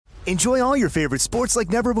Enjoy all your favorite sports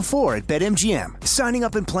like never before at BetMGM. Signing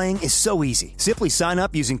up and playing is so easy. Simply sign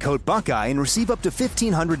up using code Buckeye and receive up to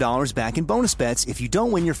 $1,500 back in bonus bets if you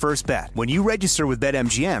don't win your first bet. When you register with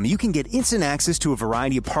BetMGM, you can get instant access to a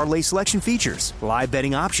variety of parlay selection features, live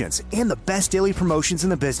betting options, and the best daily promotions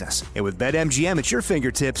in the business. And with BetMGM at your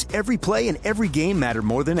fingertips, every play and every game matter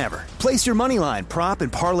more than ever. Place your moneyline, prop,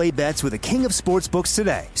 and parlay bets with the king of sportsbooks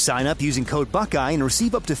today. Sign up using code Buckeye and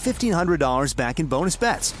receive up to $1,500 back in bonus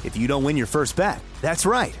bets if you don't win your first bet. That's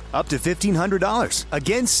right, up to $1,500.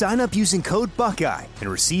 Again, sign up using code Buckeye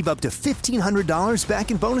and receive up to $1,500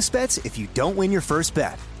 back in bonus bets if you don't win your first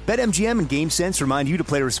bet. BetMGM and GameSense remind you to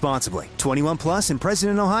play responsibly. 21 plus and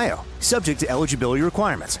present in Ohio. Subject to eligibility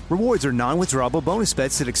requirements. Rewards are non-withdrawable bonus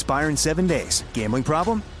bets that expire in 7 days. Gambling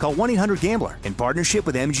problem? Call 1-800-GAMBLER in partnership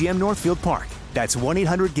with MGM Northfield Park. That's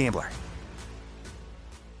 1-800-GAMBLER.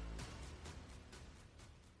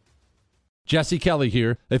 Jesse Kelly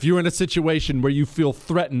here. If you're in a situation where you feel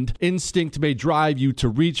threatened, instinct may drive you to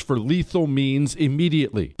reach for lethal means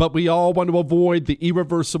immediately. But we all want to avoid the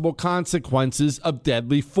irreversible consequences of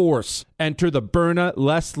deadly force. Enter the Byrna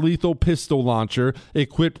less lethal pistol launcher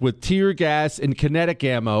equipped with tear gas and kinetic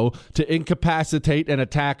ammo to incapacitate an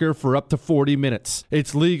attacker for up to 40 minutes.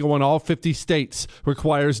 It's legal in all 50 states,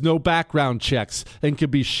 requires no background checks, and can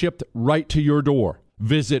be shipped right to your door.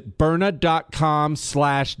 Visit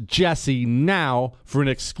Byrna.com/Jesse now for an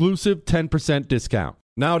exclusive 10% discount.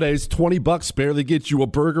 Nowadays, $20 barely gets you a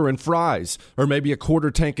burger and fries, or maybe a quarter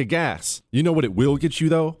tank of gas. You know what it will get you,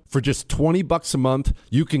 though? For just $20 a month,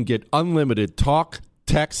 you can get unlimited talk,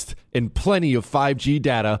 text, and plenty of 5G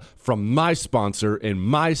data from my sponsor and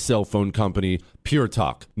my cell phone company, Pure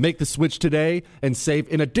Talk. Make the switch today and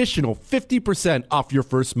save an additional 50% off your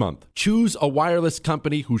first month. Choose a wireless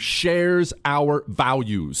company who shares our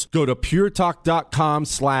values. Go to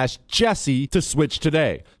puretalk.com/Jesse to switch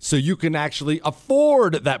today so you can actually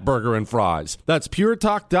afford that burger and fries. That's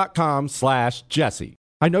puretalk.com/Jesse.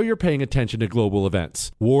 I know you're paying attention to global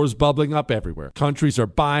events. Wars bubbling up everywhere. Countries are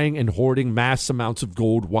buying and hoarding mass amounts of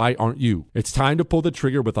gold. Why aren't you? It's time to pull the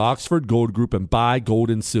trigger with Oxford Gold Group and buy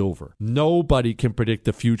gold and silver. Nobody can predict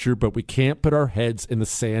the future, but we can't put our heads in the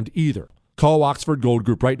sand either. Call Oxford Gold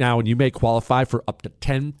Group right now and you may qualify for up to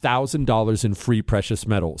 $10,000 in free precious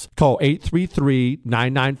metals. Call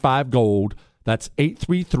 833-995-GOLD. That's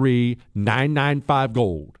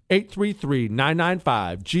 833-995-GOLD.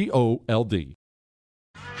 833-995-GOLD.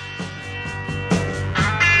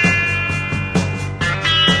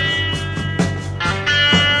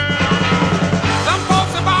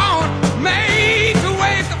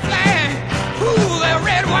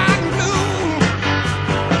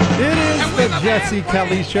 Jesse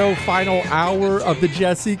Kelly Show, final hour of the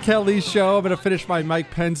Jesse Kelly Show. I'm going to finish my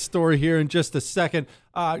Mike Pence story here in just a second.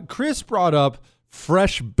 Chris brought up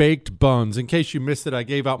fresh baked buns. In case you missed it, I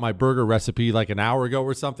gave out my burger recipe like an hour ago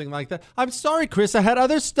or something like that. I'm sorry, Chris. I had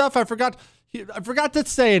other stuff. I forgot to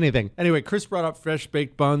say anything. Anyway, Chris brought up fresh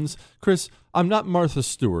baked buns. Chris, I'm not Martha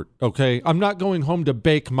Stewart, okay? I'm not going home to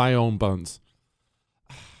bake my own buns.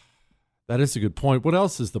 That is a good point. What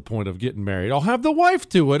else is the point of getting married? I'll have the wife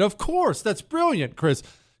do it, of course. That's brilliant, Chris.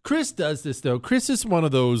 Chris does this, though. Chris is one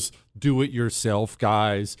of those do-it-yourself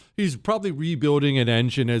guys. He's probably rebuilding an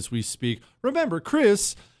engine as we speak. Remember,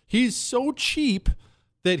 Chris, he's so cheap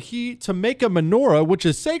that to make a menorah, which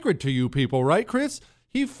is sacred to you people, right, Chris?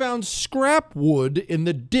 He found scrap wood in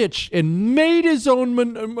the ditch and made his own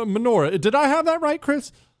menorah. Did I have that right,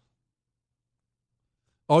 Chris?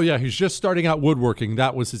 Oh, yeah, he's just starting out woodworking.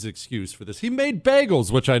 That was his excuse for this. He made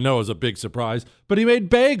bagels, which I know is a big surprise, but he made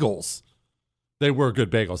bagels. They were good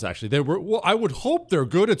bagels, actually. They were. Well, I would hope they're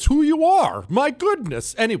good. It's who you are. My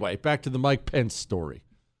goodness. Anyway, back to the Mike Pence story.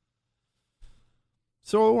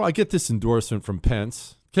 So I get this endorsement from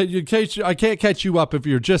Pence. I can't catch you up if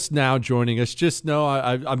you're just now joining us. Just know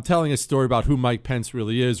I'm telling a story about who Mike Pence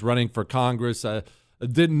really is, running for Congress.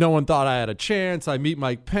 No one thought I had a chance. I meet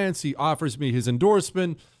Mike Pence. He offers me his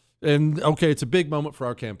endorsement. And, okay, it's a big moment for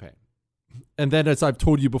our campaign. And then, as I've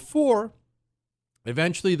told you before,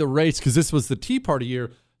 eventually the race, because this was the Tea Party year,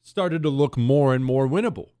 started to look more and more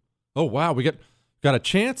winnable. Oh, wow, we got a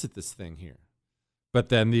chance at this thing here. But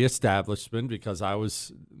then the establishment, because I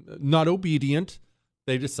was not obedient,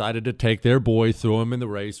 they decided to take their boy, throw him in the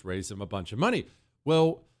race, raise him a bunch of money.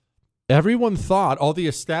 Well, everyone thought, all the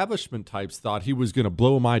establishment types thought he was going to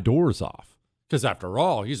blow my doors off. Because after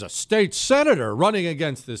all, he's a state senator running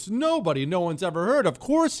against this nobody no one's ever heard. Of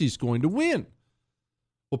course he's going to win.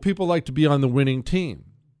 Well, people like to be on the winning team.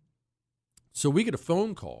 So we get a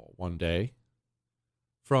phone call one day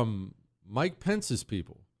from Mike Pence's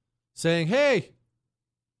people saying, hey,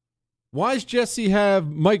 Why does Jesse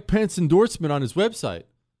have Mike Pence endorsement on his website?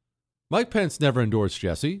 Mike Pence never endorsed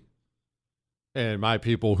Jesse. And my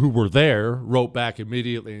people who were there wrote back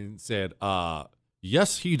immediately and said,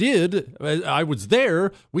 yes, he did. I was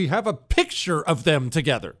there. We have a picture of them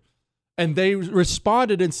together. And they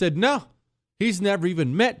responded and said, no, he's never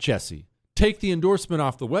even met Jesse. Take the endorsement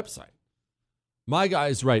off the website. My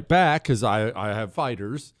guys write back, because I have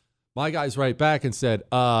fighters. My guys write back and said,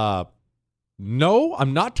 no,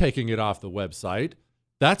 I'm not taking it off the website.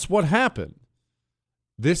 That's what happened.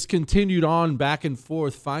 This continued on back and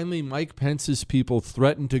forth. Finally, Mike Pence's people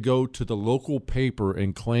threatened to go to the local paper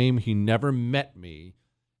and claim he never met me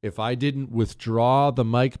if I didn't withdraw the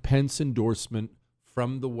Mike Pence endorsement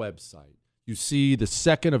from the website. You see, the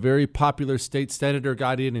second a very popular state senator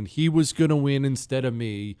got in and he was going to win instead of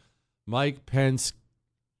me, Mike Pence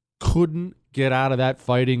couldn't get out of that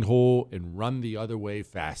fighting hole and run the other way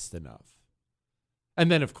fast enough.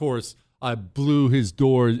 And then, of course, I blew his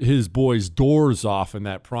boys' doors off in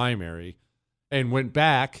that primary and went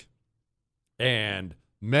back and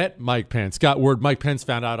met Mike Pence. Got word Mike Pence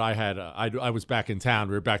found out I was back in town.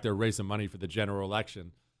 We were back there raising money for the general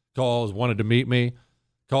election. Wanted to meet me.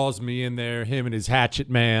 Calls me in there, him and his hatchet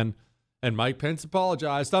man. And Mike Pence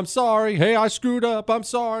apologized. I'm sorry. Hey, I screwed up. I'm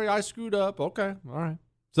sorry. I screwed up. Okay. All right.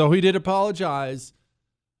 So he did apologize.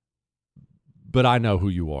 But I know who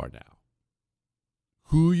you are now.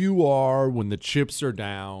 Who you are when the chips are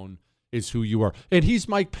down is who you are. And he's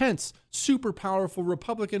Mike Pence, super powerful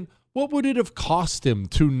Republican. What would it have cost him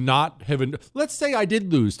to not have... Let's say I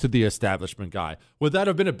did lose to the establishment guy. Would that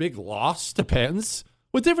have been a big loss to Pence?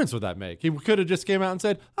 What difference would that make? He could have just came out and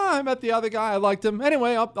said, I met the other guy. I liked him.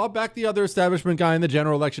 Anyway, I'll back the other establishment guy in the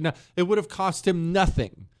general election. Now, it would have cost him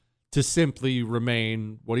nothing to simply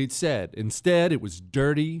remain what he'd said. Instead, it was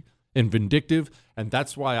dirty and vindictive, and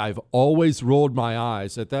that's why I've always rolled my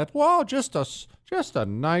eyes at that, well, just a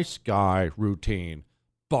nice guy routine.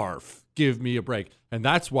 Barf, give me a break. And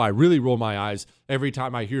that's why I really roll my eyes every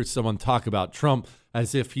time I hear someone talk about Trump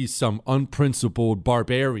as if he's some unprincipled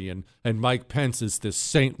barbarian and Mike Pence is this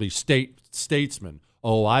saintly statesman.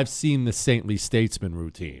 Oh, I've seen the saintly statesman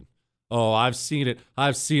routine. Oh, I've seen it.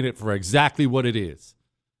 I've seen it for exactly what it is.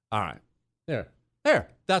 All right. There.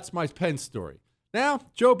 That's my Pence story. Now,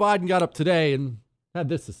 Joe Biden got up today and had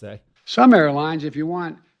this to say. Some airlines, if you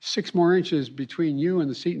want 6 more inches between you and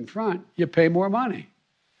the seat in front, you pay more money.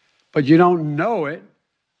 But you don't know it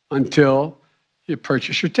until you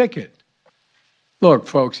purchase your ticket. Look,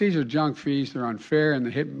 folks, these are junk fees. They're unfair, and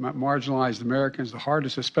they hit marginalized Americans the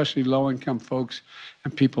hardest, especially low-income folks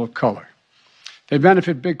and people of color. They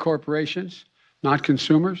benefit big corporations, not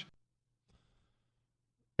consumers.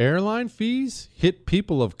 Airline fees hit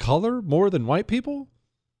people of color more than white people?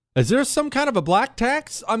 Is there some kind of a black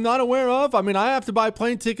tax I'm not aware of? I mean, I have to buy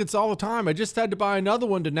plane tickets all the time. I just had to buy another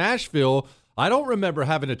one to Nashville. I don't remember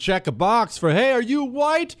having to check a box for, hey, are you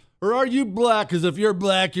white or are you black? Because if you're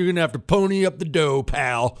black, you're going to have to pony up the dough,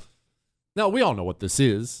 pal. Now, we all know what this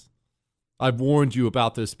is. I've warned you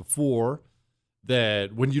about this before,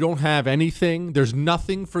 that when you don't have anything, there's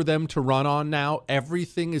nothing for them to run on now.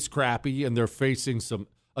 Everything is crappy, and they're facing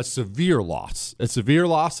a severe loss in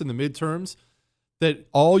the midterms, that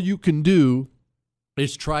all you can do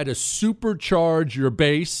is try to supercharge your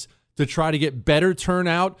base to try to get better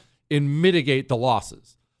turnout and mitigate the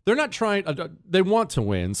losses. They're not trying, they want to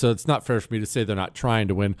win, so it's not fair for me to say they're not trying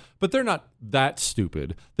to win, but they're not that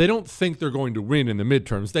stupid. They don't think they're going to win in the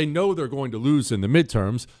midterms. They know they're going to lose in the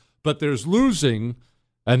midterms, but there's losing,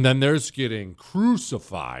 and then there's getting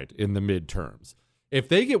crucified in the midterms. If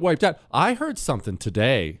they get wiped out, I heard something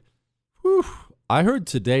today. I heard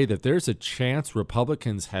today that there's a chance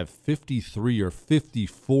Republicans have 53 or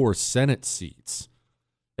 54 Senate seats.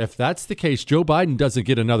 If that's the case, Joe Biden doesn't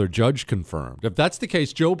get another judge confirmed. If that's the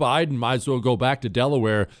case, Joe Biden might as well go back to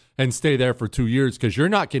Delaware and stay there for 2 years, because you're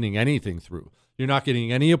not getting anything through. You're not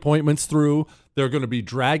getting any appointments through. They're going to be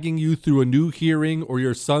dragging you through a new hearing, or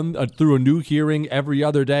your son through a new hearing every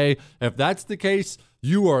other day. If that's the case,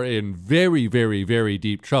 you are in very, very, very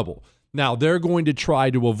deep trouble. Now, they're going to try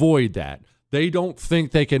to avoid that. They don't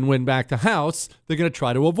think they can win back the House. They're going to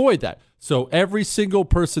try to avoid that. So every single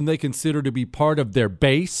person they consider to be part of their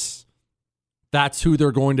base, that's who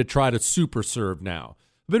they're going to try to super serve now.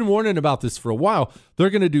 I've been warning about this for a while. They're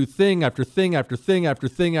going to do thing after thing after thing after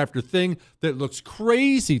thing after thing that looks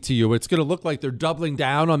crazy to you. It's going to look like they're doubling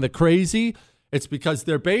down on the crazy. It's because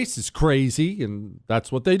their base is crazy, and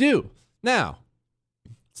that's what they do. Now,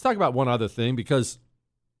 let's talk about one other thing, because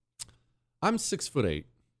I'm 6'8".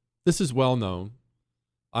 This is well known.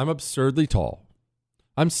 I'm absurdly tall.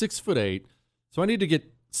 I'm 6'8", so I need to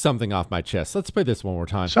get something off my chest. Let's play this one more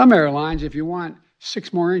time. Some airlines, if you want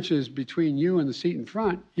 6 more inches between you and the seat in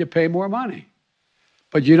front, you pay more money.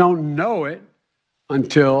 But you don't know it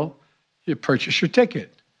until you purchase your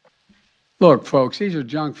ticket. Look, folks, these are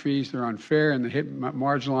junk fees. They're unfair, and they hit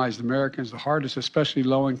marginalized Americans the hardest, especially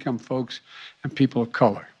low-income folks and people of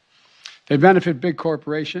color. They benefit big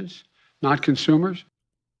corporations, not consumers.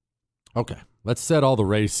 Okay, let's set all the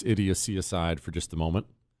race idiocy aside for just a moment.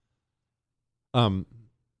 When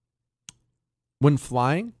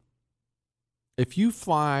flying, if you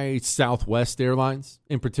fly Southwest Airlines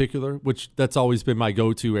in particular, which that's always been my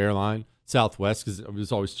go-to airline, Southwest, because it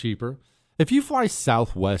was always cheaper. If you fly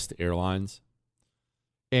Southwest Airlines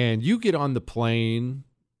and you get on the plane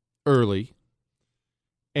early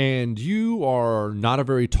and you are not a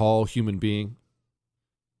very tall human being,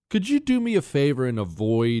 could you do me a favor and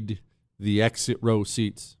avoid the exit row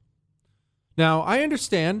seats? Now, I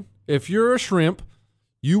understand if you're a shrimp,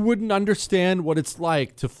 you wouldn't understand what it's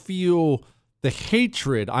like to feel the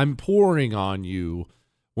hatred I'm pouring on you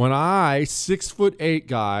when I, 6'8"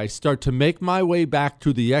 guy, start to make my way back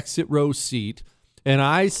to the exit row seat and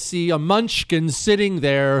I see a munchkin sitting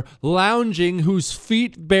there lounging whose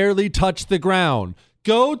feet barely touch the ground.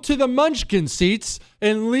 Go to the munchkin seats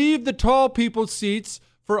and leave the tall people seats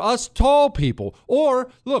for us tall people. Or,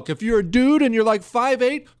 look, if you're a dude and you're like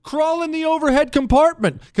 5'8", crawl in the overhead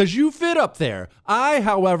compartment because you fit up there. I,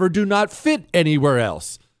 however, do not fit anywhere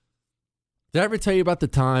else. Did I ever tell you about the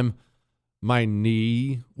time my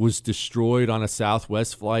knee was destroyed on a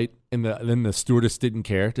Southwest flight and then the stewardess didn't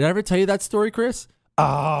care? Did I ever tell you that story, Chris?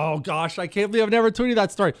 Oh, gosh, I can't believe I've never told you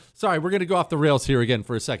that story. Sorry, we're going to go off the rails here again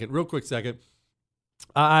for a second. Real quick second.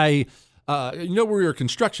 We were a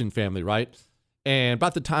construction family, right? And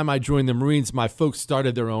about the time I joined the Marines, my folks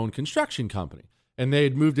started their own construction company. And they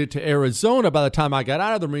had moved it to Arizona by the time I got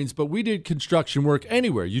out of the Marines, but we did construction work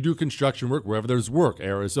anywhere. You do construction work wherever there's work.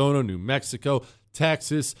 Arizona, New Mexico,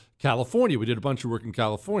 Texas, California. We did a bunch of work in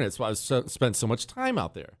California. That's why I spent so much time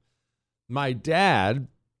out there. My dad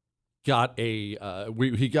got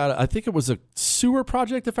I think it was a sewer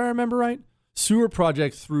project, if I remember right. Sewer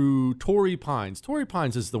project through Torrey Pines. Torrey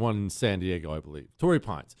Pines is the one in San Diego, I believe. Torrey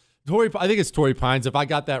Pines. I think it's Torrey Pines. If I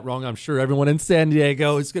got that wrong, I'm sure everyone in San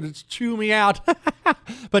Diego is going to chew me out.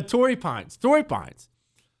 But Torrey Pines.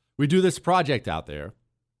 We do this project out there.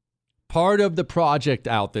 Part of the project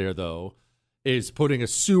out there, though, is putting a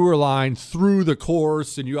sewer line through the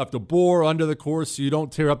course, and you have to bore under the course so you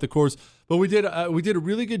don't tear up the course. But we did a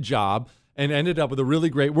really good job and ended up with a really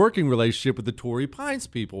great working relationship with the Torrey Pines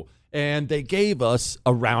people. And they gave us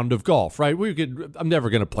a round of golf, right? I'm never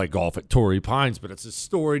going to play golf at Torrey Pines, but it's a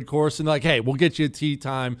storied course. And like, hey, we'll get you a tee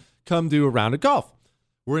time. Come do a round of golf.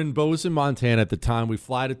 We're in Bozeman, Montana at the time. We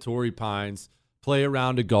fly to Torrey Pines, play a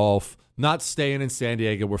round of golf, not staying in San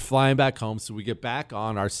Diego. We're flying back home. So we get back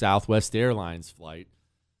on our Southwest Airlines flight.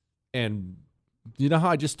 And you know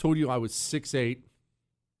how I just told you I was 6'8"?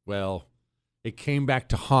 Well, it came back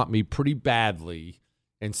to haunt me pretty badly.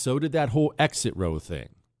 And so did that whole exit row thing.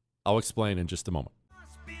 I'll explain in just a moment.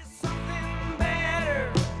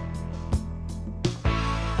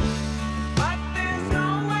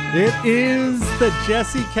 It is the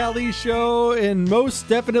Jesse Kelly Show, and most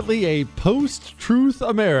definitely a post-truth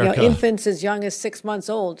America. Infants as young as 6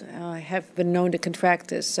 months old have been known to contract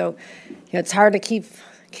this. So it's hard to keep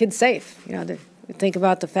kids safe. Think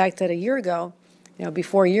about the fact that a year ago,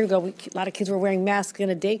 before a year ago, a lot of kids were wearing masks in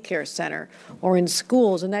a daycare center or in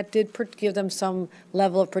schools, and that did give them some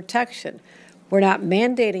level of protection. We're not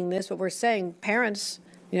mandating this, but we're saying parents,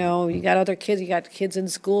 you got other kids, you got kids in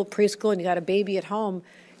school, preschool, and you got a baby at home.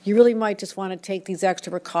 You really might just want to take these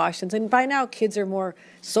extra precautions. And by now, kids are more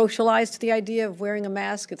socialized to the idea of wearing a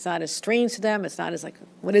mask. It's not as strange to them. It's not as like,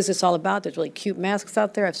 what is this all about? There's really cute masks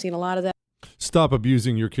out there. I've seen a lot of that. Stop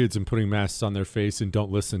abusing your kids and putting masks on their face, and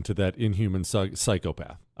don't listen to that inhuman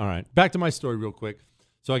psychopath. All right, back to my story real quick.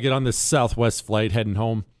 So I get on this Southwest flight heading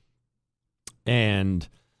home, and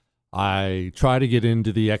I try to get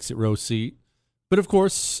into the exit row seat. But of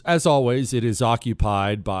course, as always, it is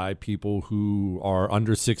occupied by people who are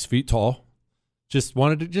under 6 feet tall. Just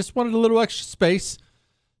wanted a little extra space.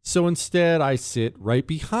 So instead, I sit right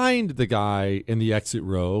behind the guy in the exit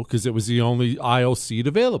row because it was the only aisle seat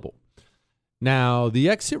available. Now, the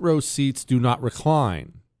exit row seats do not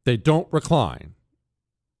recline. They don't recline.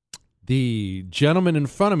 The gentleman in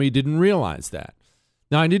front of me didn't realize that.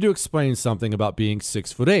 Now, I need to explain something about being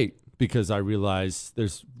 6'8", because I realize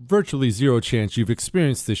there's virtually zero chance you've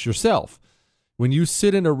experienced this yourself. When you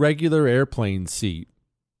sit in a regular airplane seat,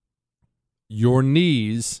 your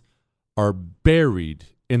knees are buried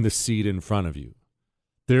in the seat in front of you.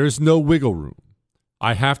 There's no wiggle room.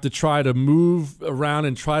 I have to try to move around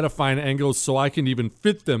and try to find angles so I can even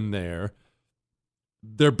fit them there.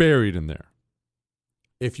 They're buried in there.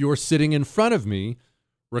 If you're sitting in front of me,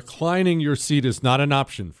 reclining your seat is not an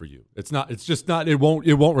option for you. It's just not, it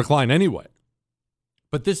won't recline anyway.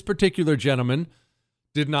 But this particular gentleman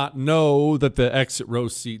did not know that the exit row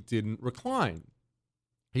seat didn't recline.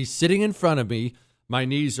 He's sitting in front of me. My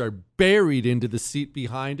knees are buried into the seat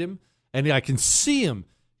behind him, and I can see him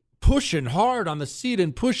pushing hard on the seat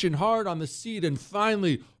and pushing hard on the seat, and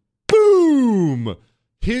finally, boom!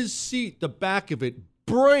 His seat, the back of it,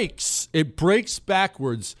 breaks. It breaks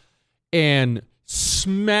backwards and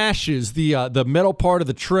smashes the metal part of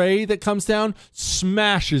the tray that comes down,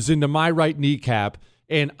 smashes into my right kneecap,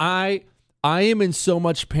 and I am in so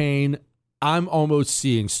much pain, I'm almost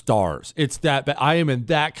seeing stars. It's that bad. I am in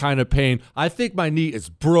that kind of pain. I think my knee is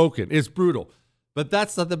broken. It's brutal. But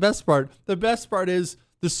that's not the best part. The best part is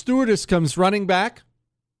the stewardess comes running back,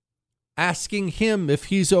 asking him if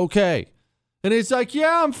he's okay. And he's like,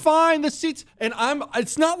 yeah, I'm fine. The seat's, and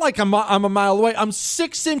it's not like I'm a mile away. I'm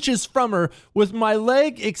 6 inches from her with my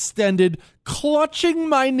leg extended, clutching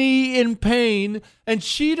my knee in pain. And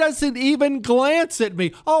she doesn't even glance at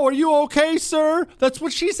me. Oh, are you okay, sir? That's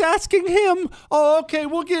what she's asking him. Oh, okay,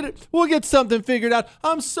 we'll get it. We'll get something figured out.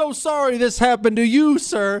 I'm so sorry this happened to you,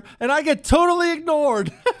 sir. And I get totally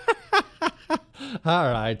ignored.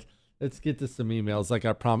 All right, let's get to some emails like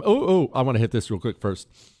I promised. Oh, I want to hit this real quick first.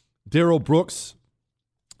 Daryl Brooks,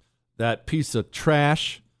 that piece of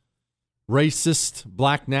trash, racist,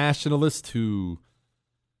 black nationalist who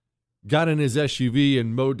got in his SUV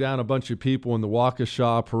and mowed down a bunch of people in the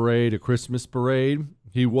Waukesha parade, a Christmas parade.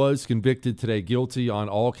 He was convicted today, guilty on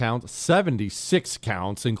all counts, 76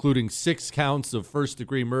 counts, including 6 counts of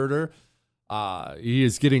first-degree murder. He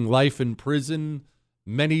is getting life in prison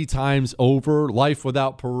many times over. Life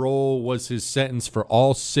without parole was his sentence for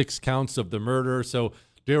all 6 counts of the murder. So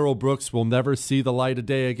Daryl Brooks will never see the light of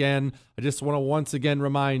day again. I just want to once again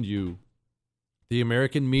remind you, the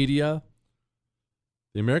American media,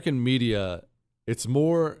 it's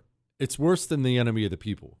worse than the enemy of the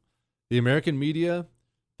people. The American media,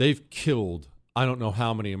 they've killed I don't know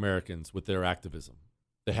how many Americans with their activism.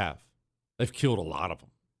 They have. They've killed a lot of them,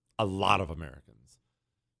 a lot of Americans.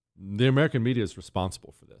 The American media is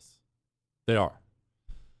responsible for this. They are.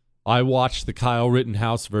 I watched the Kyle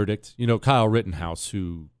Rittenhouse verdict. You know, Kyle Rittenhouse,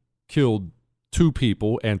 who killed 2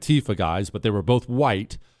 people, Antifa guys, but they were both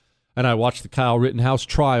white. And I watched the Kyle Rittenhouse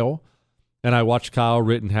trial, and I watched Kyle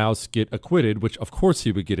Rittenhouse get acquitted, which of course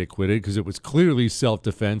he would get acquitted because it was clearly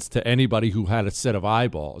self-defense to anybody who had a set of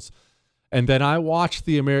eyeballs. And then I watched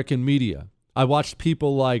the American media. I watched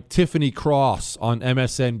people like Tiffany Cross on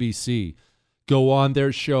MSNBC go on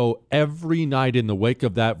their show every night in the wake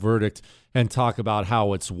of that verdict and talk about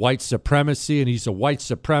how it's white supremacy and he's a white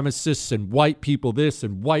supremacist and white people this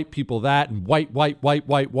and white people that and white,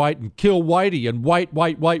 and kill whitey and white.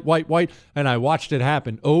 And I watched it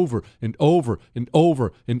happen over and over and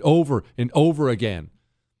over and over and over again.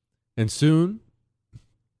 And soon,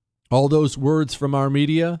 all those words from our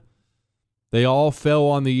media, they all fell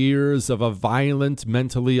on the ears of a violent,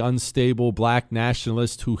 mentally unstable black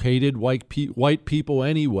nationalist who hated white people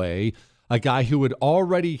anyway, a guy who had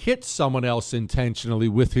already hit someone else intentionally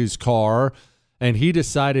with his car, and he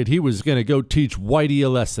decided he was going to go teach Whitey a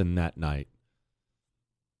lesson that night.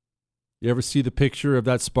 You ever see the picture of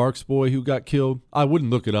that Sparks boy who got killed? I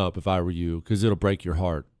wouldn't look it up if I were you, because it'll break your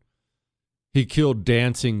heart. He killed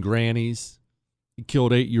dancing grannies. He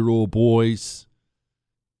killed 8-year-old boys.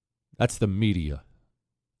 That's the media.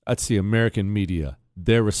 That's the American media.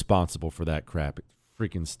 They're responsible for that crap. It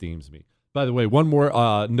freaking steams me. By the way, one more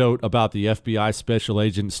note about the FBI Special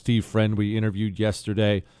Agent Steve Friend we interviewed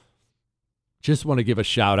yesterday. Just want to give a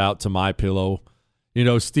shout out to MyPillow. You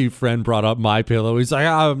know, Steve Friend brought up MyPillow. He's like,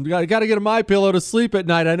 I got to get a MyPillow to sleep at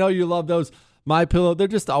night. I know you love those. MyPillow, they're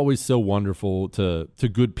just always so wonderful to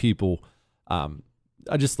good people.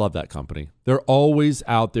 I just love that company. They're always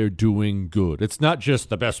out there doing good. It's not just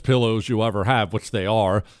the best pillows you ever have, which they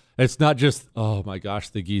are. It's not just, oh my gosh,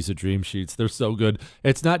 the Giza Dream Sheets. They're so good.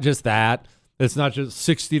 It's not just that. It's not just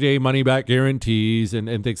 60-day money-back guarantees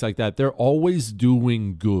and things like that. They're always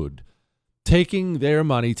doing good. Taking their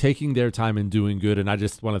money, taking their time and doing good. And I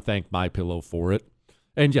just want to thank MyPillow for it.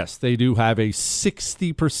 And yes, they do have a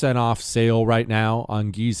 60% off sale right now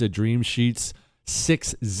on Giza Dream Sheets.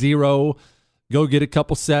 60. Go get a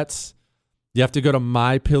couple sets. You have to go to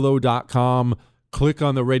mypillow.com, click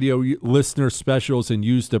on the radio listener specials, and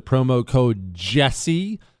use the promo code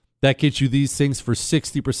Jesse. That gets you these things for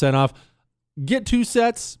 60% off. Get 2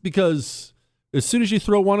 sets because as soon as you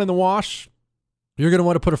throw one in the wash, You're going to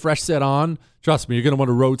want to put a fresh set on. Trust me, you're going to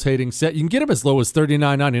want a rotating set. You can get them as low as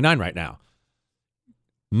 $39.99 right now.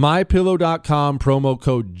 MyPillow.com, promo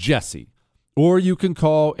code Jesse. Or you can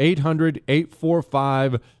call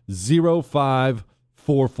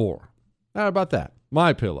 800-845-0544. How about that?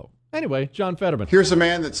 MyPillow. Anyway, John Fetterman. Here's a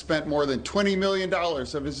man that spent more than $20 million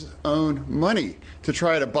of his own money to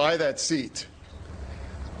try to buy that seat.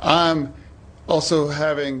 I'm also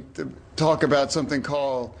having to talk about something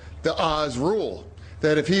called the Oz rule,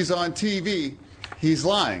 that if he's on TV, he's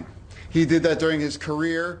lying. He did that during his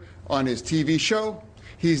career on his TV show.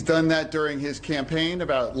 He's done that during his campaign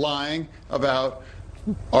about lying about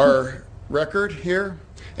our record here.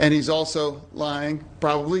 And he's also lying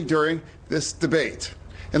probably during this debate.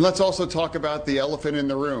 And let's also talk about the elephant in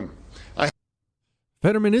the room.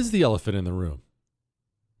 Fetterman is the elephant in the room.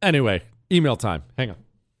 Anyway, email time. Hang on.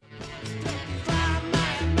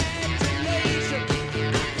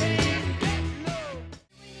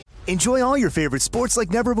 Enjoy all your favorite sports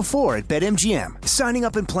like never before at BetMGM. Signing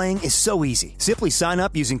up and playing is so easy. Simply sign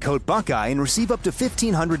up using code Buckeye and receive up to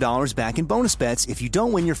 $1,500 back in bonus bets if you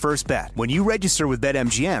don't win your first bet. When you register with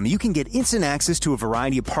BetMGM, you can get instant access to a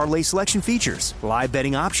variety of parlay selection features, live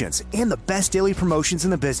betting options, and the best daily promotions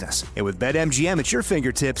in the business. And with BetMGM at your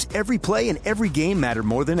fingertips, every play and every game matter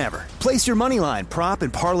more than ever. Place your moneyline, prop,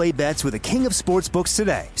 and parlay bets with the king of sportsbooks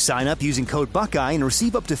today. Sign up using code Buckeye and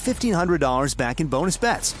receive up to $1,500 back in bonus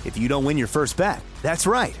bets if you don't win your first bet. That's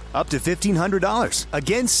right, up to $1,500.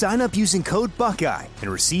 Again, sign up using code Buckeye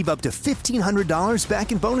and receive up to $1,500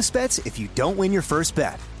 back in bonus bets if you don't win your first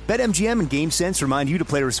bet. BetMGM and GameSense remind you to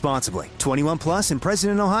play responsibly. 21 plus and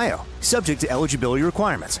present in Ohio. Subject to eligibility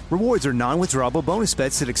requirements. Rewards are non-withdrawable bonus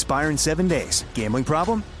bets that expire in 7 days. Gambling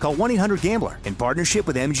problem? Call 1-800-GAMBLER in partnership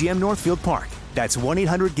with MGM Northfield Park. That's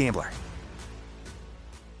 1-800-GAMBLER.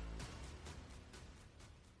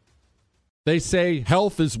 They say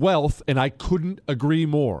health is wealth, and I couldn't agree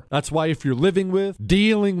more. That's why if you're living with,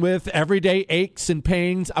 dealing with everyday aches and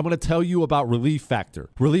pains, I'm going to tell you about Relief Factor.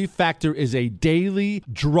 Relief Factor is a daily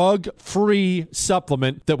drug-free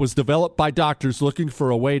supplement that was developed by doctors looking for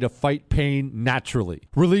a way to fight pain naturally.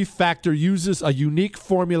 Relief Factor uses a unique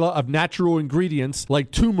formula of natural ingredients like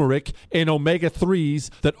turmeric and omega-3s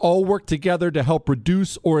that all work together to help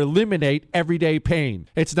reduce or eliminate everyday pain.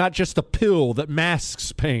 It's not just a pill that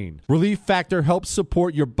masks pain. Relief Factor helps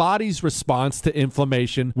support your body's response to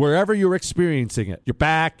inflammation wherever you're experiencing it. Your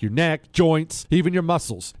back, your neck, joints, even your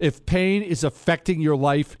muscles. If pain is affecting your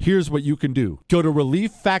life, here's what you can do. Go to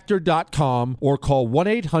ReliefFactor.com or call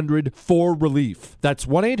 1-800-4RELIEF. That's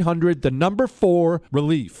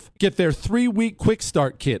 1-800-4RELIEF. Get their 3-week quick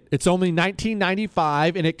start kit. It's only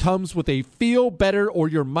 $19.95 and it comes with a feel better or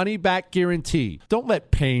your money back guarantee. Don't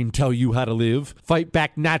let pain tell you how to live. Fight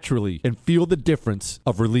back naturally and feel the difference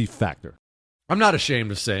of Relief Factor. I'm not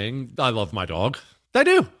ashamed of saying I love my dog. I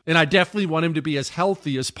do. And I definitely want him to be as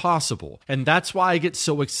healthy as possible. And that's why I get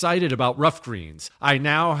so excited about Rough Greens. I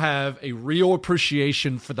now have a real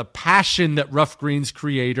appreciation for the passion that Rough Greens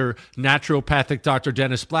creator, naturopathic Dr.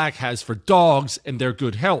 Dennis Black, has for dogs and their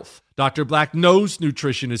good health. Dr. Black knows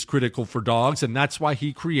nutrition is critical for dogs, and that's why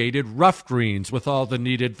he created Rough Greens with all the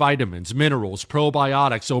needed vitamins, minerals,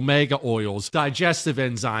 probiotics, omega oils, digestive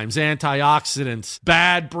enzymes, antioxidants,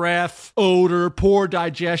 bad breath, odor, poor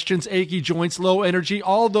digestions, achy joints, low energy.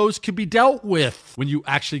 All those can be dealt with when you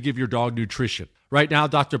actually give your dog nutrition. Right now,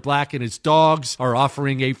 Dr. Black and his dogs are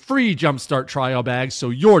offering a free Jumpstart trial bag so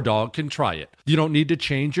your dog can try it. You don't need to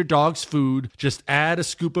change your dog's food. Just add a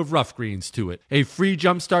scoop of Rough Greens to it. A free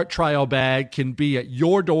Jumpstart trial bag can be at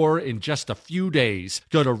your door in just a few days.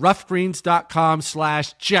 Go to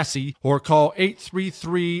roughgreens.com/Jesse or call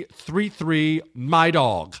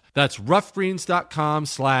 833-33-MY-DOG. That's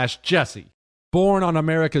roughgreens.com/Jesse. Born on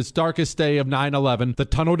America's darkest day of 9/11, the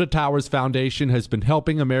Tunnel to Towers Foundation has been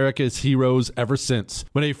helping America's heroes ever since.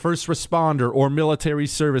 When a first responder or military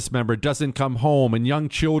service member doesn't come home and young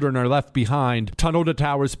children are left behind, Tunnel to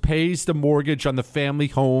Towers pays the mortgage on the family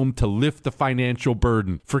home to lift the financial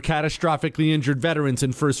burden. For catastrophically injured veterans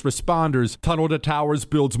and first responders, Tunnel to Towers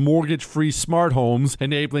builds mortgage-free smart homes,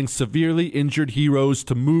 enabling severely injured heroes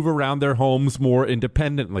to move around their homes more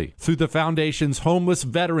independently. Through the Foundation's Homeless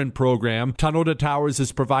Veteran Program, Tunnel to Towers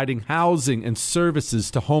is providing housing and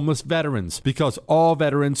services to homeless veterans because all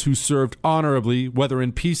veterans who served honorably, whether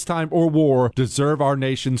in peacetime or war, deserve our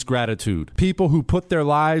nation's gratitude. People who put their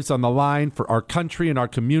lives on the line for our country and our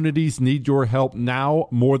communities need your help now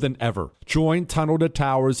more than ever. Join Tunnel to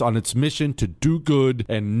Towers on its mission to do good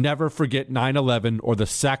and never forget 9/11 or the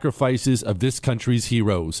sacrifices of this country's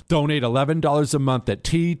heroes. Donate $11 a month at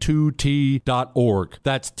T2T.org.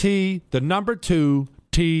 That's T, the number 2,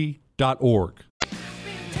 T.org.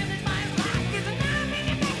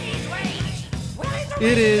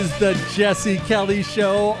 It is the Jesse Kelly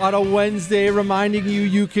Show on a Wednesday, reminding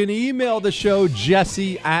you can email the show,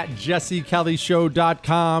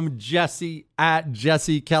 jesse@jessekellyshow.com,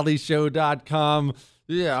 jesse@jessekellyshow.com.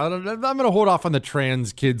 Yeah, I'm going to hold off on the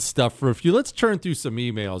trans kids stuff for a few. Let's turn through some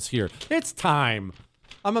emails here. It's time.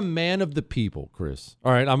 I'm a man of the people, Chris.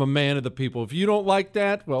 All right, I'm a man of the people. If you don't like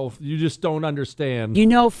that, well, you just don't understand. You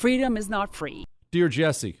know freedom is not free. Dear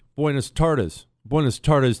Jesse, buenas tardes. Buenas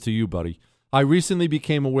tardes to you, buddy. I recently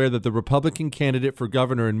became aware that the Republican candidate for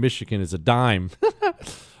governor in Michigan is a dime.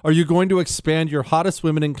 Are you going to expand your hottest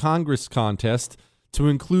women in Congress contest to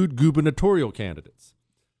include gubernatorial candidates?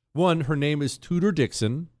 One, her name is Tudor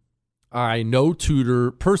Dixon. I know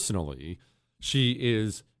Tudor personally. She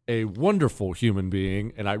is a wonderful human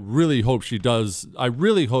being, and I really hope she does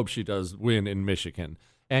win in Michigan.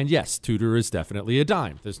 And yes, Tudor is definitely a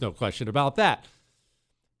dime. There's no question about that.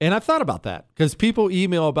 And I've thought about that because people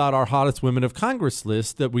email about our hottest women of Congress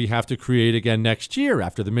list that we have to create again next year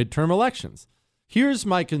after the midterm elections. Here's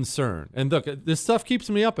my concern. And look, this stuff keeps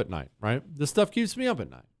me up at night, right? This stuff keeps me up at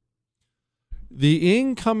night. The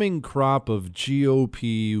incoming crop of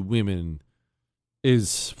GOP women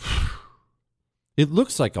it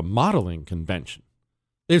looks like a modeling convention.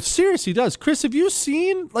 It seriously does. Chris, have you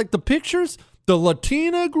seen like the pictures? The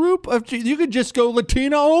Latina group you could just go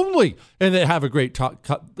Latina only, and they have a great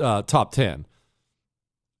top 10.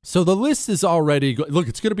 So the list is already look.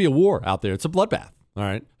 It's going to be a war out there. It's a bloodbath. All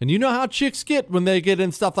right, and you know how chicks get when they get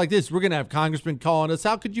in stuff like this. We're going to have congressmen calling us.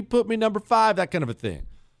 How could you put me number 5? That kind of a thing.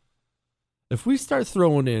 If we start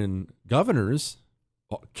throwing in governors,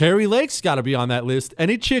 Carrie Lake's got to be on that list.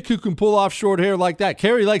 Any chick who can pull off short hair like that,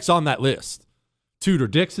 Carrie Lake's on that list. Tudor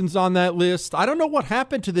Dixon's on that list. I don't know what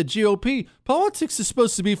happened to the GOP. Politics is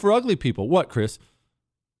supposed to be for ugly people. What, Chris?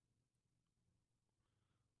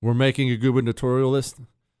 We're making a gubernatorial list?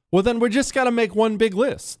 Well, then we're just got to make one big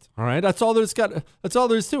list. All right? That's all there is to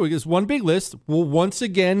it. It's one big list. We'll once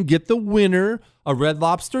again get the winner a Red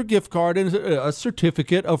Lobster gift card and a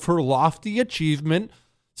certificate of her lofty achievement.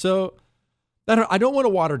 So I don't want to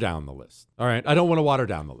water down the list. All right? I don't want to water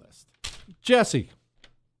down the list. Jesse.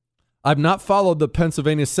 I've not followed the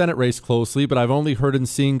Pennsylvania Senate race closely, but I've only heard and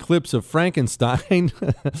seen clips of Frankenstein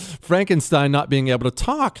not being able to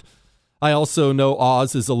talk. I also know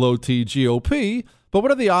Oz is a low-T GOP, but what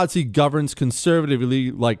are the odds he governs conservatively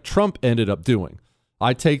like Trump ended up doing?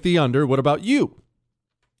 I take the under. What about you?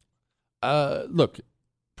 Look,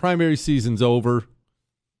 primary season's over.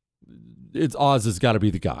 Oz has got to be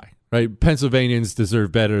the guy, right? Pennsylvanians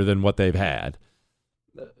deserve better than what they've had.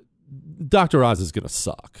 Dr. Oz is going to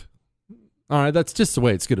suck. All right, that's just the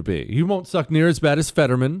way it's going to be. He won't suck near as bad as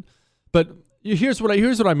Fetterman, but here's what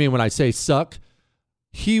I mean when I say suck.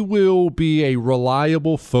 He will be a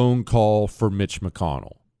reliable phone call for Mitch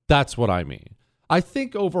McConnell. That's what I mean. I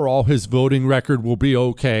think overall his voting record will be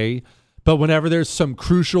okay, but whenever there's some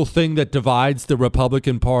crucial thing that divides the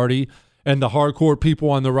Republican Party and the hardcore people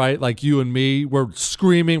on the right like you and me, we're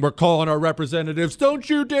screaming, we're calling our representatives, don't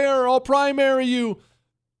you dare, I'll primary you.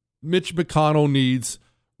 Mitch McConnell needs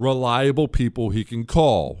reliable people he can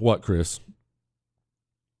call. What, Chris?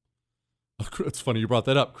 It's funny you brought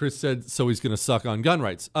that up. Chris said, so he's going to suck on gun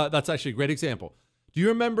rights. That's actually a great example. Do you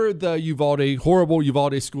remember the horrible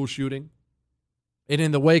Uvalde school shooting? And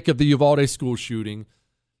in the wake of the Uvalde school shooting,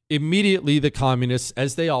 immediately the communists,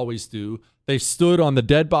 as they always do, they stood on the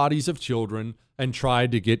dead bodies of children and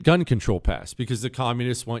tried to get gun control passed because the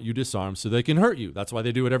communists want you disarmed so they can hurt you. That's why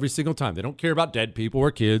they do it every single time. They don't care about dead people or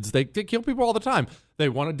kids. They kill people all the time. They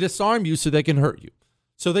want to disarm you so they can hurt you.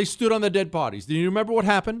 So they stood on the dead bodies. Do you remember what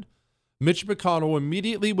happened? Mitch McConnell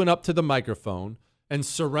immediately went up to the microphone and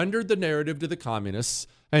surrendered the narrative to the communists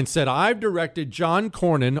and said, I've directed John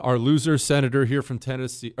Cornyn, our loser senator here from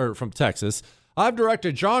Texas, I've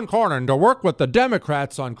directed John Cornyn to work with the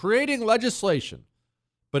Democrats on creating legislation.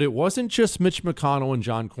 But it wasn't just Mitch McConnell and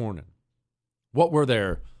John Cornyn. What were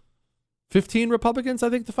there? 15 Republicans, I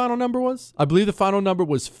think the final number was? I believe the final number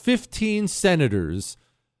was 15 senators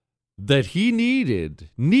that he needed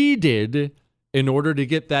in order to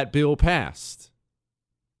get that bill passed.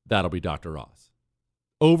 That'll be Dr. Oz.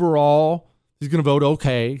 Overall, he's going to vote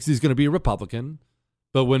okay because he's going to be a Republican.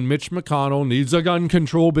 But when Mitch McConnell needs a gun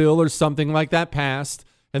control bill or something like that passed,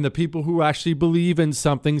 and the people who actually believe in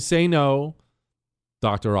something say no,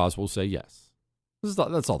 Dr. Oz will say yes.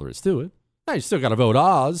 That's all there is to it. Now, you still got to vote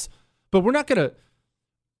Oz, but we're not going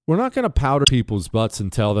to powder people's butts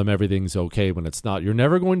and tell them everything's okay when it's not. You're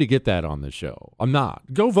never going to get that on the show. I'm not.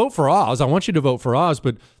 Go vote for Oz. I want you to vote for Oz,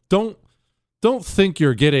 but don't think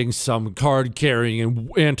you're getting some card-carrying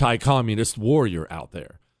and anti-communist warrior out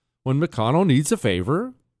there. When McConnell needs a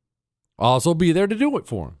favor, I'll also be there to do it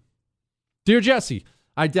for him. Dear Jesse,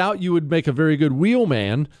 I doubt you would make a very good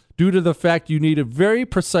wheelman due to the fact you need a very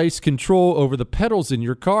precise control over the pedals in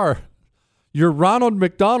your car. Your Ronald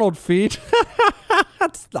McDonald feet,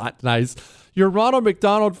 that's not nice. Your Ronald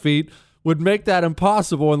McDonald feet would make that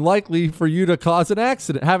impossible and likely for you to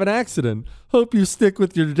have an accident. Hope you stick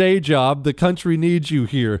with your day job. The country needs you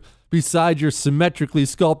here. Besides, your symmetrically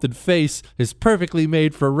sculpted face is perfectly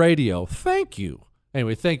made for radio. Thank you.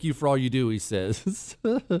 Anyway, thank you for all you do, he says.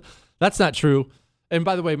 That's not true. And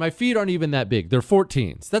by the way, my feet aren't even that big. They're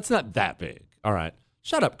 14s. That's not that big. All right.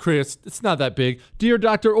 Shut up, Chris. It's not that big. Dear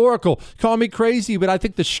Dr. Oracle, call me crazy, but I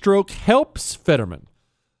think the stroke helps Fetterman.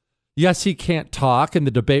 Yes, he can't talk, and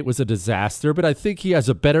the debate was a disaster, but I think he has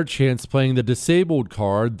a better chance playing the disabled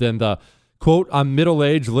card than the, quote, I'm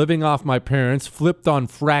middle-aged, living off my parents, flipped on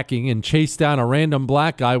fracking, and chased down a random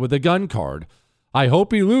black guy with a gun card. I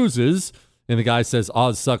hope he loses. And the guy says,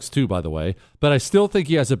 Oz sucks too, by the way. But I still think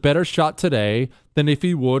he has a better shot today than if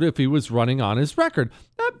he would if he was running on his record.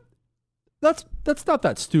 That's not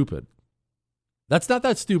that stupid. That's not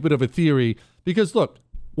that stupid of a theory because, look,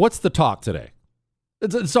 what's the talk today?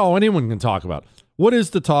 It's all anyone can talk about. What is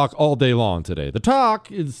the talk all day long today? The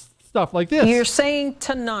talk is stuff like this. You're saying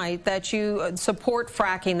tonight that you support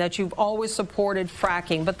fracking, that you've always supported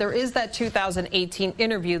fracking, but there is that 2018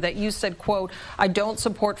 interview that you said, quote, I don't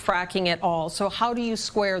support fracking at all. So how do you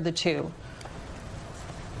square the two?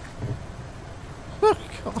 Oh,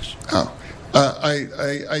 gosh.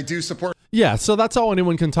 I do support. Yeah, so that's all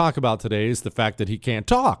anyone can talk about today is the fact that he can't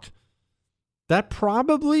talk. That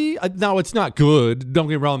probably, now it's not good. Don't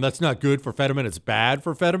get me wrong, that's not good for Fetterman. It's bad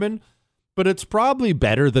for Fetterman. But it's probably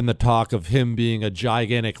better than the talk of him being a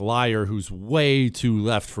gigantic liar who's way too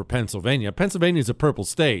left for Pennsylvania. Pennsylvania's a purple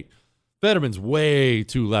state. Fetterman's way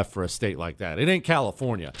too left for a state like that. It ain't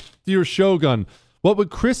California. Dear Shogun, what would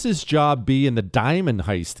Chris's job be in the diamond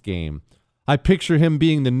heist game? I picture him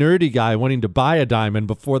being the nerdy guy wanting to buy a diamond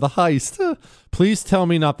before the heist. Please tell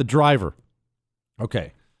me not the driver.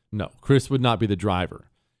 Okay, no, Chris would not be the driver.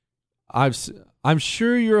 I'm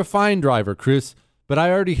sure you're a fine driver, Chris. But I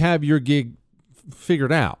already have your gig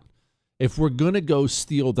figured out. If we're going to go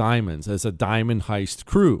steal diamonds as a diamond heist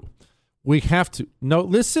crew, we have to, no,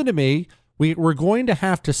 listen to me. We're going to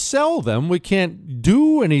have to sell them. We can't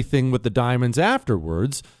do anything with the diamonds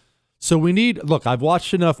afterwards. So we need, look, I've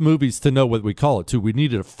watched enough movies to know what we call it too. We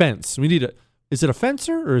need a fence. Is it a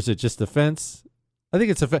fencer or is it just a fence? I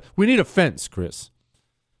think it's we need a fence, Chris.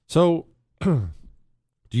 So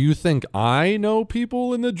do you think I know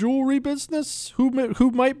people in the jewelry business who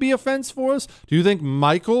might be a fence for us? Do you think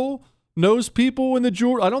Michael knows people in the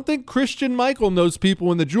jewelry? I don't think Christian Michael knows people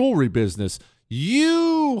in the jewelry business.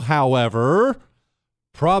 You, however,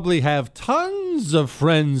 probably have tons of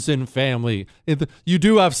friends and family. You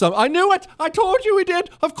do have some. I knew it. I told you he did.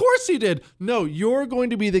 Of course he did. No, you're going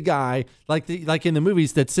to be the guy, like in the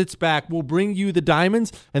movies, that sits back, will bring you the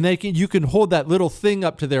diamonds, and you can hold that little thing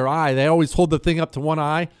up to their eye. They always hold the thing up to one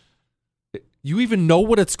eye. You even know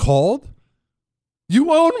what it's called?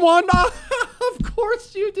 You own one? Of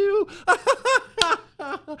course you do.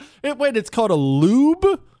 Wait, it's called a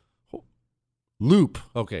lube? Loop.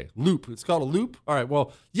 Okay, loop. It's called a loop. All right,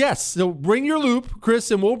 well, yes. So bring your loop, Chris,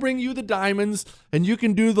 and we'll bring you the diamonds, and you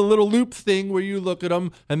can do the little loop thing where you look at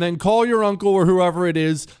them and then call your uncle or whoever it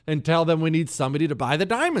is and tell them we need somebody to buy the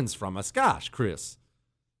diamonds from us. Gosh, Chris.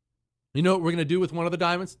 You know what we're going to do with one of the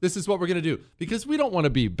diamonds? This is what we're going to do because we don't want to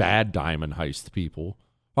be bad diamond heist people.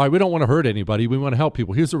 All right, we don't want to hurt anybody. We want to help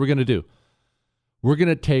people. Here's what we're going to do. We're going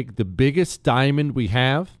to take the biggest diamond we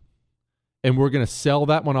have, and we're going to sell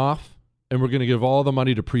that one off. And we're going to give all the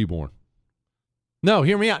money to preborn. No,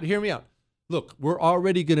 hear me out. Hear me out. Look, we're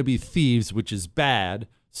already going to be thieves, which is bad.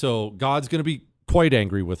 So God's going to be quite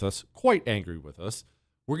angry with us. Quite angry with us.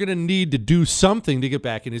 We're going to need to do something to get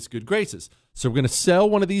back in his good graces. So we're going to sell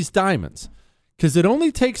one of these diamonds. Because it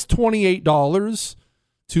only takes $28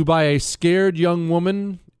 to buy a scared young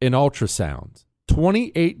woman an ultrasound.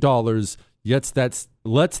 $28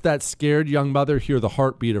 lets that scared young mother hear the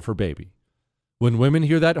heartbeat of her baby. When women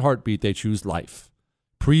hear that heartbeat, they choose life.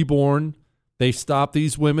 Preborn, they stop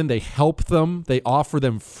these women. They help them. They offer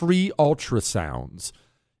them free ultrasounds.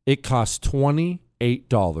 It costs $28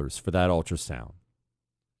 for that ultrasound.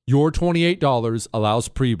 Your $28 allows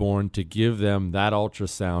preborn to give them that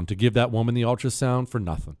ultrasound, to give that woman the ultrasound for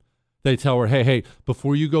nothing. They tell her, hey,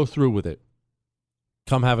 before you go through with it,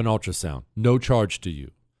 come have an ultrasound. No charge to you.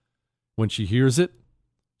 When she hears it,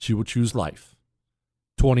 she will choose life.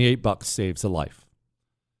 $28 saves a life.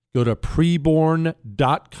 Go to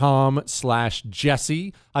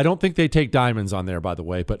preborn.com/Jesse. I don't think they take diamonds on there, by the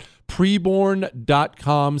way, but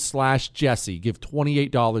preborn.com/Jesse. Give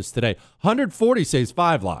 $28 today. $140 saves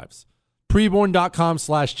 5 lives.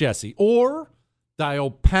 Preborn.com/Jesse. Or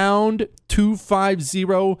dial pound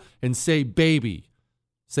 250 and say baby.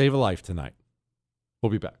 Save a life tonight.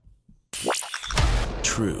 We'll be back.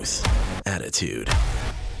 Truth, attitude,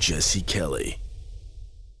 Jesse Kelly.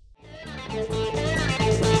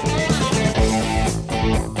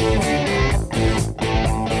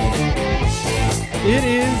 It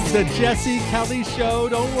is the Jesse Kelly Show.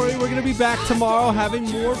 Don't worry, we're going to be back tomorrow having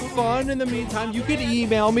more fun. In the meantime, you can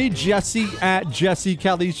email me,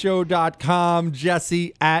 jesse@jessekellyshow.com,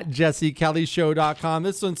 jesse@jessekellyshow.com.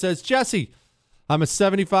 This one says, Jesse, I'm a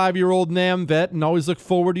 75-year-old NAM vet and always look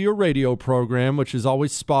forward to your radio program, which is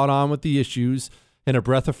always spot on with the issues and a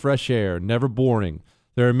breath of fresh air, never boring.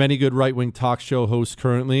 There are many good right-wing talk show hosts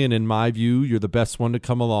currently, and in my view, you're the best one to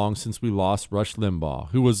come along since we lost Rush Limbaugh,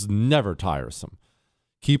 who was never tiresome.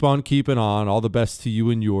 Keep on keeping on. All the best to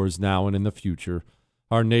you and yours now and in the future.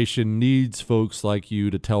 Our nation needs folks like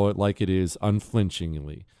you to tell it like it is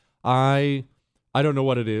unflinchingly. I don't know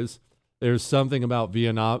what it is. There's something about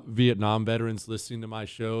Vietnam veterans listening to my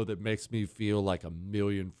show that makes me feel like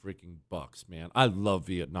 $1,000,000 freaking bucks, man. I love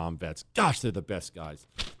Vietnam vets. Gosh, they're the best guys.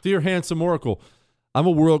 Dear Handsome Oracle, I'm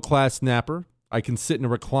a world-class napper. I can sit in a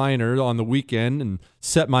recliner on the weekend and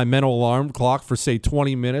set my mental alarm clock for, say,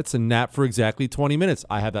 20 minutes and nap for exactly 20 minutes.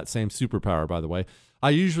 I have that same superpower, by the way.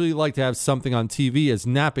 I usually like to have something on TV as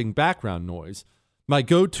napping background noise. My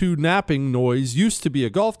go-to napping noise used to be a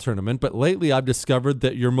golf tournament, but lately I've discovered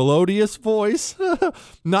that your melodious voice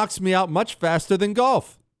knocks me out much faster than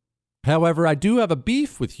golf. However, I do have a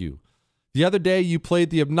beef with you. The other day, you played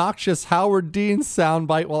the obnoxious Howard Dean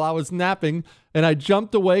soundbite while I was napping, and I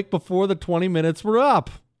jumped awake before the 20 minutes were up.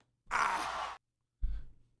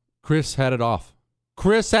 Chris had it off.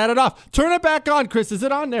 Chris had it off. Turn it back on, Chris. Is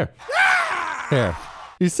it on there? There.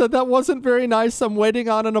 He said that wasn't very nice. I'm waiting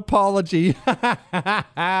on an apology.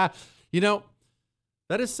 You know,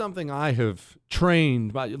 that is something I have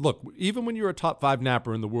trained. Look, even when you're a top 5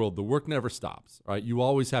 napper in the world, the work never stops, right? You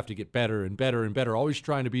always have to get better and better and better, always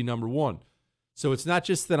trying to be number one. So it's not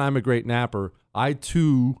just that I'm a great napper. I,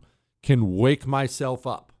 too, can wake myself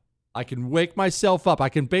up. I can wake myself up. I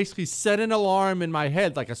can basically set an alarm in my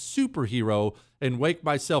head like a superhero and wake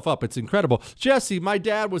myself up. It's incredible. Jesse, my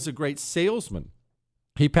dad was a great salesman.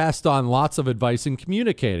 He passed on lots of advice in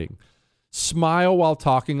communicating. Smile while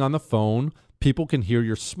talking on the phone. People can hear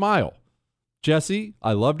your smile. Jesse,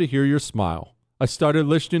 I love to hear your smile. I started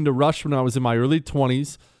listening to Rush when I was in my early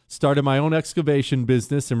 20s, started my own excavation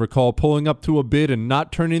business, and recall pulling up to a bid and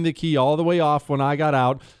not turning the key all the way off when I got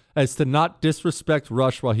out as to not disrespect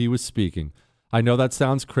Rush while he was speaking. I know that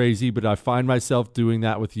sounds crazy, but I find myself doing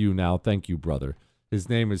that with you now. Thank you, brother. His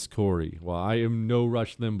name is Corey. Well, I am no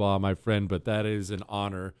Rush Limbaugh, my friend, but that is an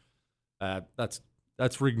honor. That's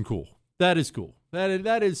freaking cool. That is cool.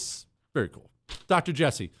 That is very cool. Dr.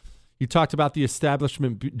 Jesse, you talked about the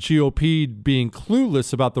establishment GOP being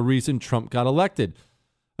clueless about the reason Trump got elected.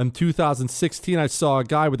 In 2016, I saw a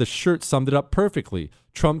guy with a shirt summed it up perfectly.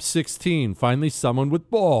 Trump 16, finally someone with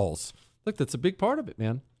balls. Look, that's a big part of it,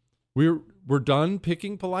 man. We're done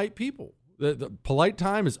picking polite people. The polite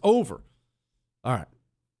time is over. All right.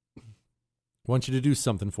 I want you to do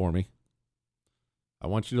something for me. I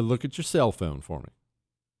want you to look at your cell phone for me.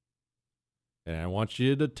 And I want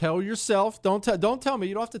you to tell yourself, don't tell me,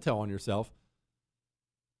 you don't have to tell on yourself.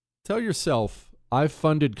 Tell yourself, I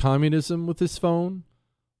funded communism with this phone,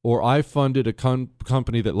 or I funded a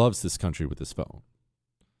company that loves this country with this phone.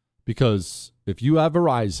 Because if you have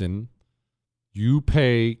Verizon, you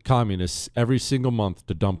pay communists every single month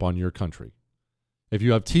to dump on your country. If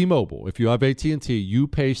you have T-Mobile, if you have AT&T, you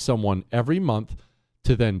pay someone every month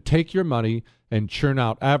to then take your money and churn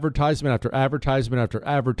out advertisement after advertisement after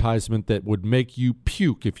advertisement that would make you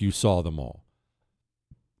puke if you saw them all.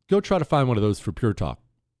 Go try to find one of those for Pure Talk.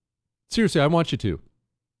 Seriously, I want you to.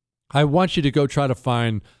 I want you to go try to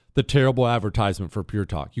find the terrible advertisement for Pure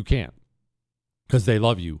Talk. You can't. Because they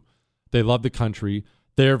love you. They love the country.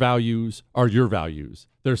 Their values are your values.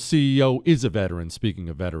 Their CEO is a veteran, speaking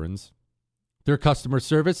of veterans. Their customer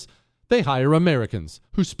service, they hire Americans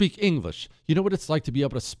who speak English. You know what it's like to be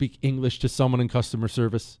able to speak English to someone in customer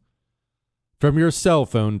service? From your cell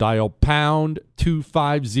phone, dial pound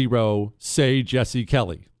 250, say Jesse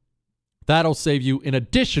Kelly. That'll save you an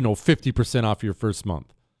additional 50% off your first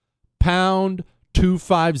month. Pound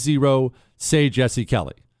 250, say Jesse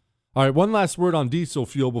Kelly. All right, one last word on diesel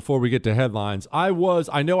fuel before we get to headlines. I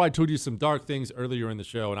know I told you some dark things earlier in the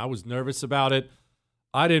show, and I was nervous about it.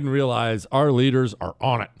 I didn't realize our leaders are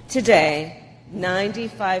on it. Today,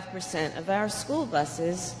 95% of our school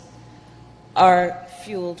buses are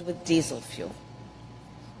fueled with diesel fuel,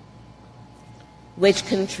 which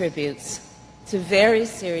contributes to very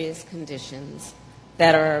serious conditions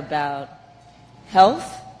that are about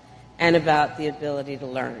health and about the ability to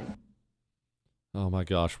learn. Oh my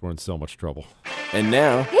gosh, we're in so much trouble. And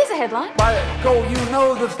now, here's a headline. Go, you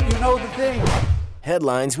know the thing.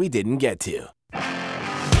 Headlines we didn't get to.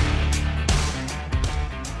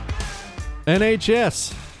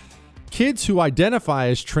 NHS. Kids who identify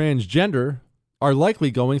as transgender are likely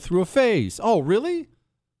going through a phase. Oh, really?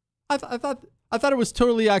 I thought it was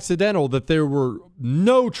totally accidental that there were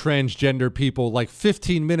no transgender people like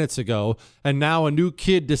 15 minutes ago, and now a new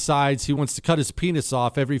kid decides he wants to cut his penis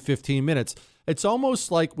off every 15 minutes. It's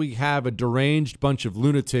almost like we have a deranged bunch of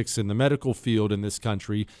lunatics in the medical field in this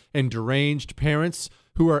country and deranged parents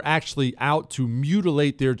who are actually out to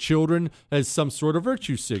mutilate their children as some sort of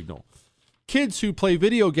virtue signal. Kids who play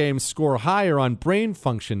video games score higher on brain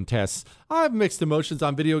function tests. I have mixed emotions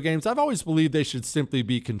on video games. I've always believed they should simply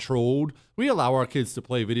be controlled. We allow our kids to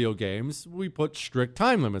play video games. We put strict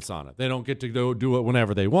time limits on it. They don't get to go do it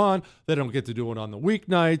whenever they want. They don't get to do it on the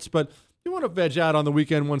weeknights. But you want to veg out on the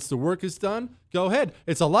weekend once the work is done? Go ahead.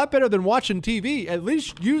 It's a lot better than watching TV. At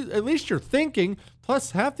least you're thinking.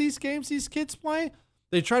 Plus, half these games these kids play,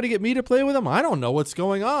 they try to get me to play with them. I don't know what's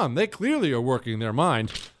going on. They clearly are working their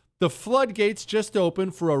mind. The floodgates just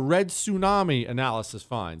opened for a red tsunami, analysis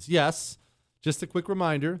finds. Yes, just a quick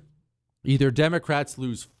reminder, either Democrats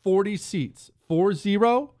lose 40 seats,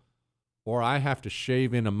 4-0, or I have to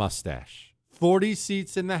shave in a mustache. 40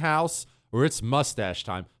 seats in the House, or it's mustache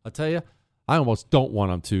time. I'll tell you, I almost don't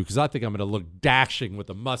want them to because I think I'm going to look dashing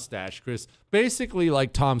with a mustache, Chris. Basically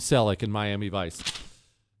like Tom Selleck in Miami Vice.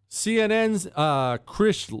 CNN's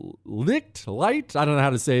Chris Licht, I don't know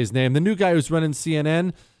how to say his name, the new guy who's running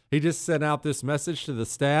CNN, he just sent out this message to the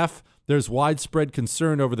staff. There's widespread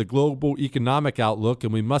concern over the global economic outlook,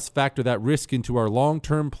 and we must factor that risk into our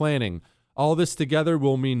long-term planning. All this together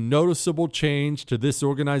will mean noticeable change to this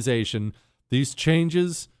organization. These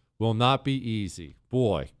changes will not be easy.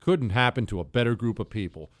 Boy, couldn't happen to a better group of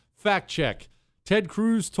people. Fact check. Ted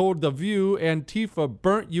Cruz told The View Antifa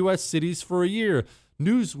burnt U.S. cities for a year.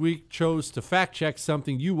 Newsweek chose to fact check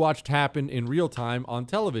something you watched happen in real time on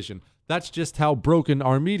television. That's just how broken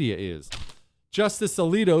our media is. Justice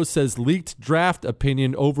Alito says leaked draft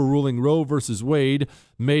opinion overruling Roe versus Wade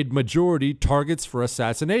made majority targets for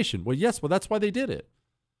assassination. Well, yes, that's why they did it.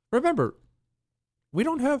 Remember, we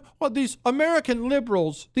don't have, these American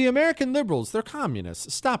liberals, they're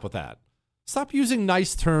communists. Stop with that. Stop using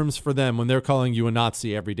nice terms for them when they're calling you a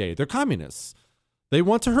Nazi every day. They're communists. They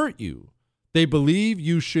want to hurt you. They believe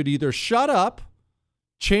you should either shut up,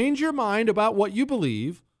 change your mind about what you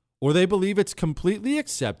believe, or they believe it's completely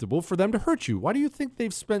acceptable for them to hurt you. Why do you think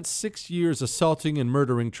they've spent 6 years assaulting and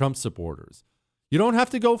murdering Trump supporters? You don't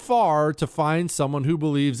have to go far to find someone who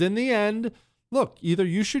believes in the end, look, either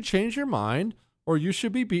you should change your mind or you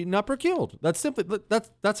should be beaten up or killed. That's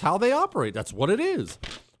how they operate. That's what it is.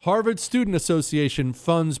 Harvard Student Association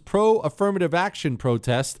funds pro-affirmative action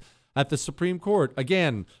protest at the Supreme Court.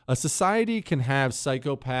 Again, a society can have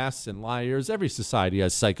psychopaths and liars. Every society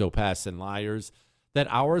has psychopaths and liars. That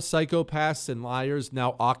our psychopaths and liars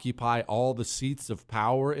now occupy all the seats of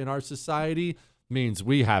power in our society means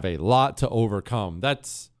we have a lot to overcome.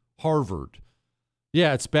 That's Harvard.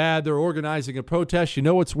 Yeah, it's bad. They're organizing a protest. You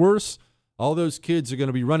know what's worse? All those kids are going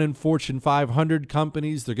to be running Fortune 500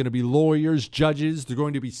 companies. They're going to be lawyers, judges. They're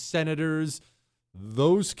going to be senators.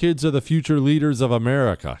 Those kids are the future leaders of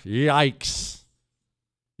America. Yikes.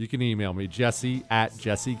 You can email me,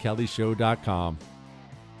 jesse@jessekellyshow.com.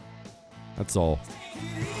 That's all.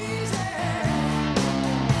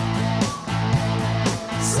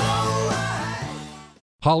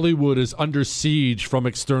 Hollywood is under siege from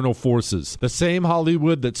external forces. The same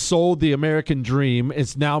Hollywood that sold the American dream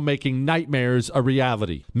is now making nightmares a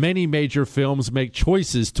reality. Many major films make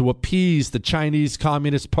choices to appease the Chinese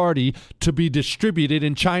Communist Party to be distributed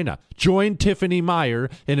in China. Join Tiffany Meyer,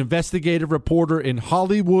 an investigative reporter in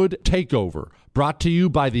Hollywood Takeover, brought to you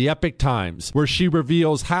by the Epic Times, where she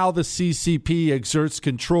reveals how the CCP exerts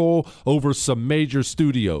control over some major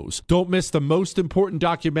studios. Don't miss the most important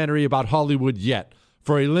documentary about Hollywood yet.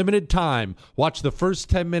 For a limited time, watch the first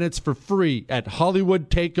 10 minutes for free at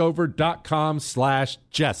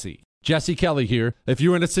HollywoodTakeover.com/Jesse. Jesse Kelly here. If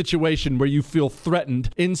you're in a situation where you feel threatened,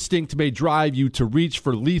 instinct may drive you to reach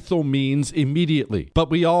for lethal means immediately. But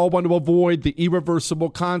we all want to avoid the irreversible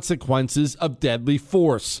consequences of deadly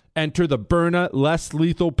force. Enter the Byrna Less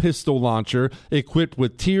Lethal Pistol Launcher, equipped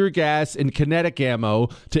with tear gas and kinetic ammo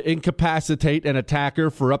to incapacitate an attacker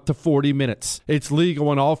for up to 40 minutes. It's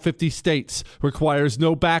legal in all 50 states, requires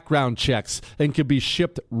no background checks, and can be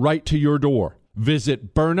shipped right to your door.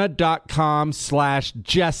 Visit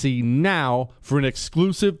Byrna.com/Jesse now for an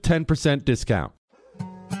exclusive 10% discount.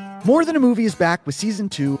 More Than a Movie is back with Season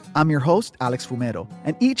 2. I'm your host, Alex Fumero,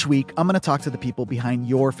 and each week I'm going to talk to the people behind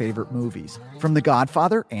your favorite movies. From The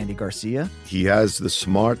Godfather, Andy Garcia. He has the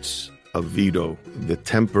smarts of Vito, the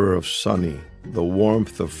temper of Sonny, the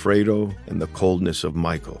warmth of Fredo, and the coldness of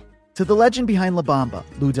Michael. To the legend behind La Bamba,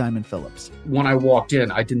 Lou Diamond Phillips. When I walked in,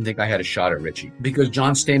 I didn't think I had a shot at Richie because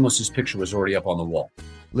John Stamos' picture was already up on the wall.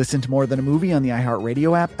 Listen to More Than a Movie on the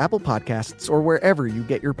iHeartRadio app, Apple Podcasts, or wherever you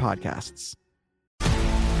get your podcasts.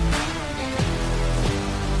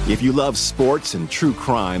 If you love sports and true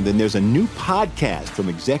crime, then there's a new podcast from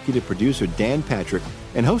executive producer Dan Patrick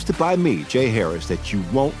and hosted by me, Jay Harris, that you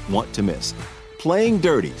won't want to miss. Playing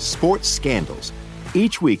Dirty: Sports Scandals.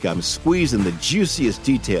 Each week, I'm squeezing the juiciest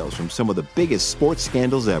details from some of the biggest sports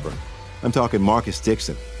scandals ever. I'm talking Marcus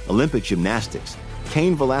Dixon, Olympic gymnastics,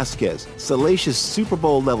 Cain Velasquez, salacious Super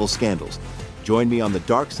Bowl-level scandals. Join me on the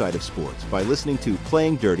dark side of sports by listening to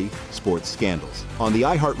Playing Dirty: Sports Scandals on the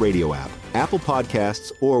iHeartRadio app, Apple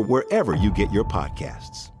Podcasts, or wherever you get your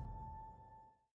podcasts.